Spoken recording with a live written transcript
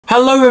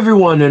Hello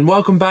everyone and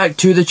welcome back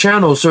to the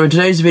channel. So in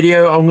today's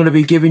video I'm going to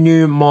be giving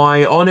you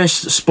my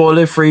honest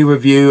spoiler-free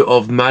review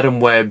of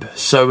Madam Web.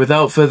 So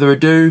without further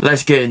ado,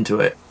 let's get into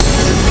it.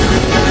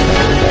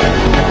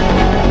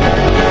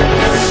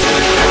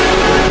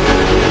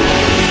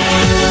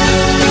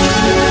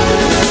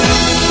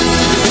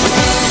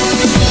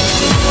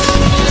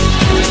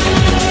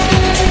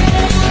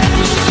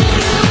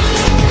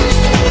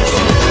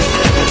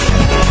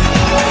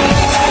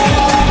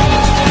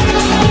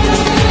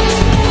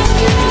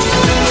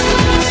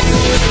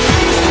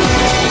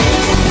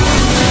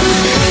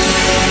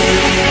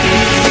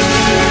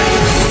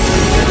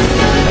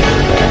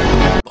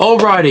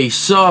 Alrighty,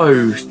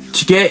 so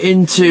to get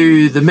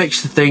into the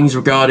mix of things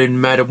regarding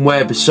Madam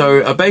Web,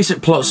 so a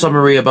basic plot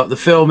summary about the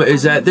film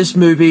is that this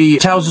movie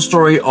tells the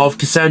story of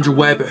Cassandra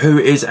Webb, who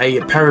is a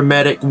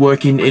paramedic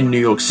working in New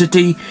York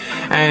City,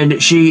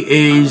 and she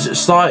is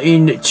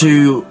starting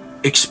to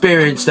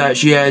experience that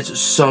she has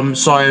some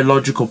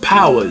psychological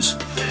powers,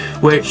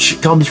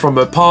 which comes from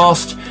her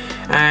past.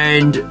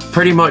 And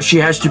pretty much she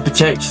has to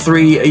protect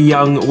 3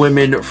 young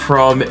women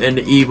from an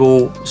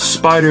evil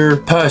spider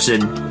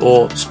person,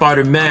 or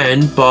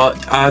Spider-Man,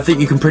 but I think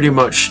you can pretty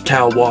much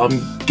tell what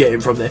I'm getting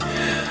from there.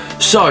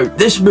 So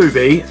this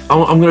movie,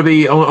 I'm gonna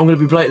be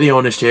blatantly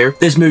honest here.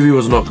 This movie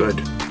was not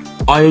good.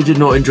 I did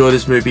not enjoy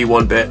this movie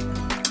one bit,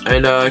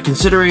 and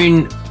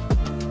considering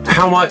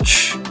how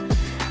much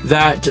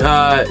that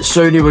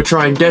Sony were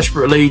trying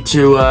desperately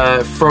to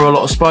throw a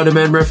lot of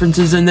Spider-Man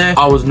references in there,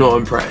 I was not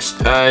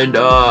impressed. And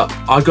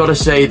I gotta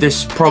say,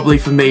 this probably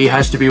for me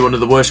has to be one of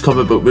the worst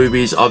comic book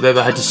movies I've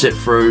ever had to sit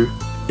through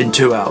in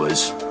 2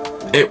 hours.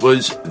 It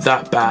was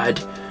that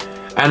bad.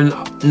 And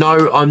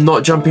no, I'm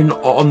not jumping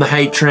on the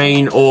hate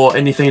train or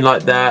anything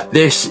like that.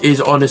 This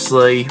is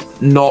honestly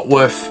not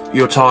worth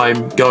your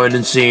time going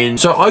and seeing.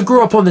 So I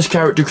grew up on this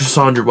character,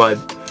 Cassandra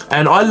Webb,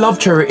 and I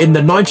loved her in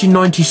the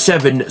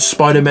 1997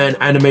 Spider-Man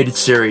animated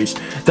series.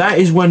 That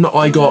is when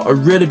I got a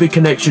really big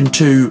connection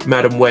to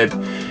Madam Web.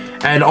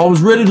 And I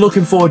was really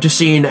looking forward to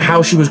seeing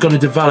how she was going to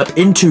develop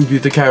into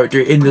the character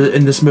in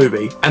this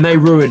movie. And they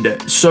ruined it.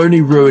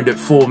 Sony ruined it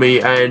for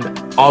me, and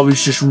I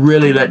was just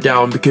really let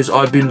down because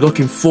I've been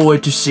looking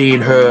forward to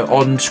seeing her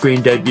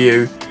on-screen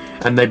debut,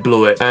 and they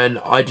blew it. And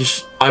I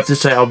have to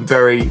say I'm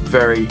very,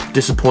 very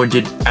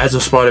disappointed as a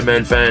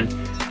Spider-Man fan.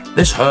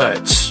 This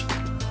hurts.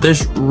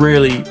 This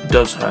really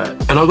does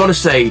hurt. And I've got to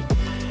say,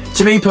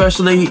 to me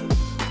personally,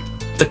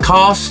 the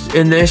cast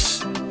in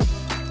this,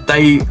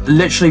 they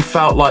literally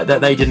felt like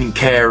that they didn't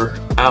care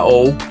at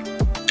all.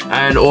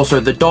 And also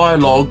the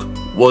dialogue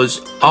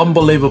was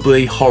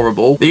unbelievably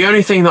horrible. The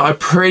only thing that I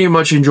pretty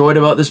much enjoyed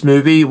about this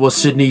movie was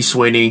Sydney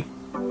Sweeney.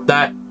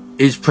 That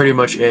is pretty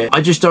much it.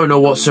 I just don't know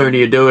what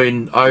Sony are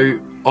doing. I,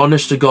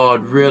 honest to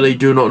God, really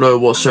do not know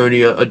what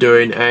Sony are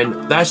doing,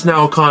 and that's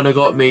now kind of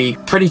got me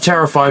pretty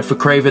terrified for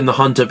Kraven the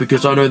Hunter,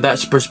 because I know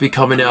that's supposed to be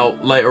coming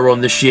out later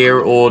on this year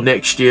or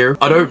next year.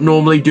 I don't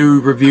normally do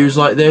reviews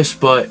like this,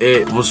 but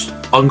it was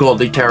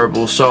ungodly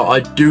terrible, so I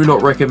do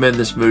not recommend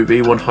this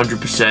movie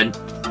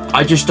 100%.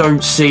 I just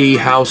don't see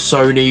how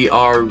Sony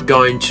are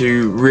going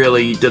to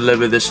really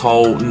deliver this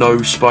whole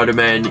no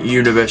Spider-Man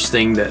universe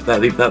thing that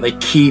they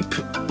keep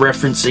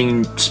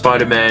referencing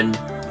Spider-Man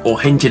or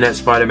hinting at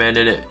Spider-Man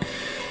in it.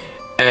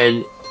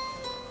 And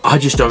I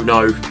just don't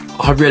know.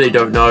 I really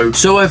don't know.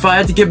 So if I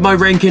had to give my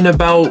ranking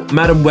about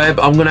Madam Web,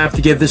 I'm going to have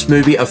to give this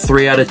movie a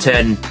 3 out of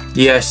 10.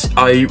 Yes,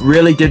 I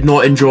really did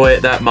not enjoy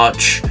it that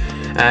much.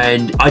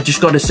 And I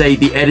just got to say,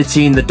 the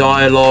editing, the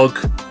dialogue,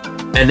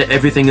 and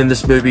everything in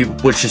this movie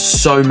was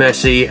just so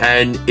messy,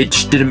 and it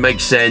just didn't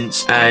make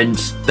sense. And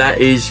that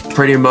is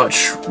pretty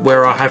much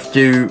where I have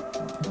to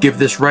give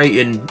this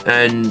rating,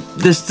 and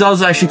this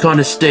does actually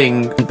kind of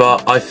sting,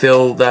 but I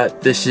feel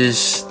that this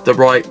is the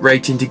right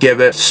rating to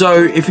give it.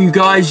 So if you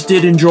guys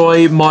did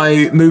enjoy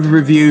my movie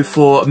review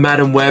for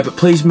Madam Web,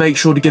 please make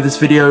sure to give this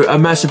video a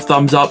massive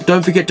thumbs up.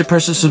 Don't forget to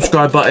press the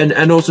subscribe button,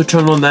 and also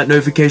turn on that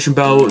notification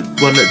bell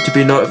to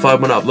be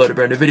notified when I upload a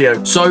brand new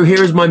video. So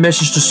here is my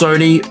message to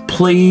Sony: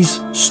 please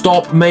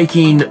stop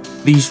making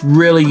these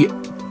really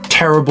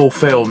terrible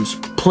films.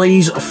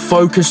 Please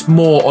focus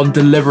more on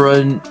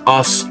delivering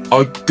us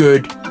a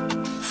good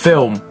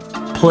film.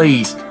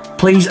 Please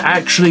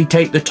actually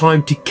take the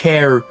time to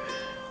care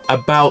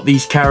about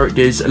these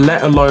characters,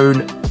 let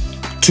alone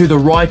to the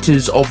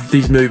writers of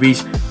these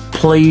movies.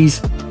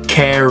 Please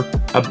care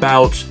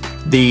about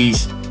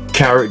these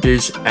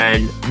characters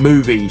and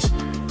movies.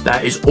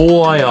 That is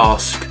all I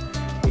ask,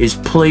 is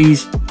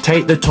please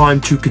take the time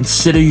to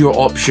consider your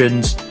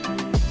options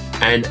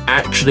and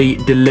actually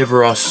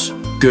deliver us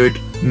good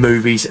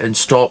movies and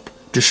stop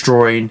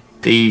destroying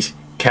these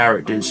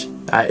characters.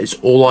 That is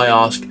all I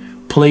ask.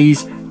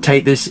 Please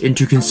take this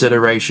into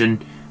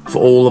consideration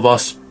for all of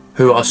us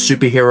who are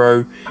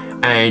superhero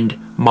and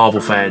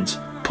Marvel fans.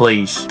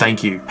 Please.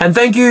 Thank you. And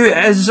thank you,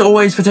 as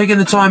always, for taking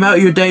the time out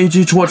of your day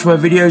to watch my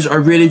videos. I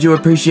really do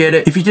appreciate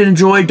it. If you did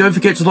enjoy, don't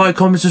forget to like,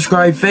 comment,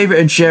 subscribe, favorite,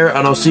 and share,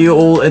 and I'll see you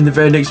all in the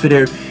very next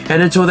video.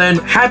 And until then,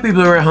 happy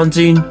Blu-ray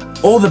hunting,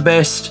 all the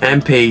best,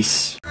 and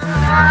peace.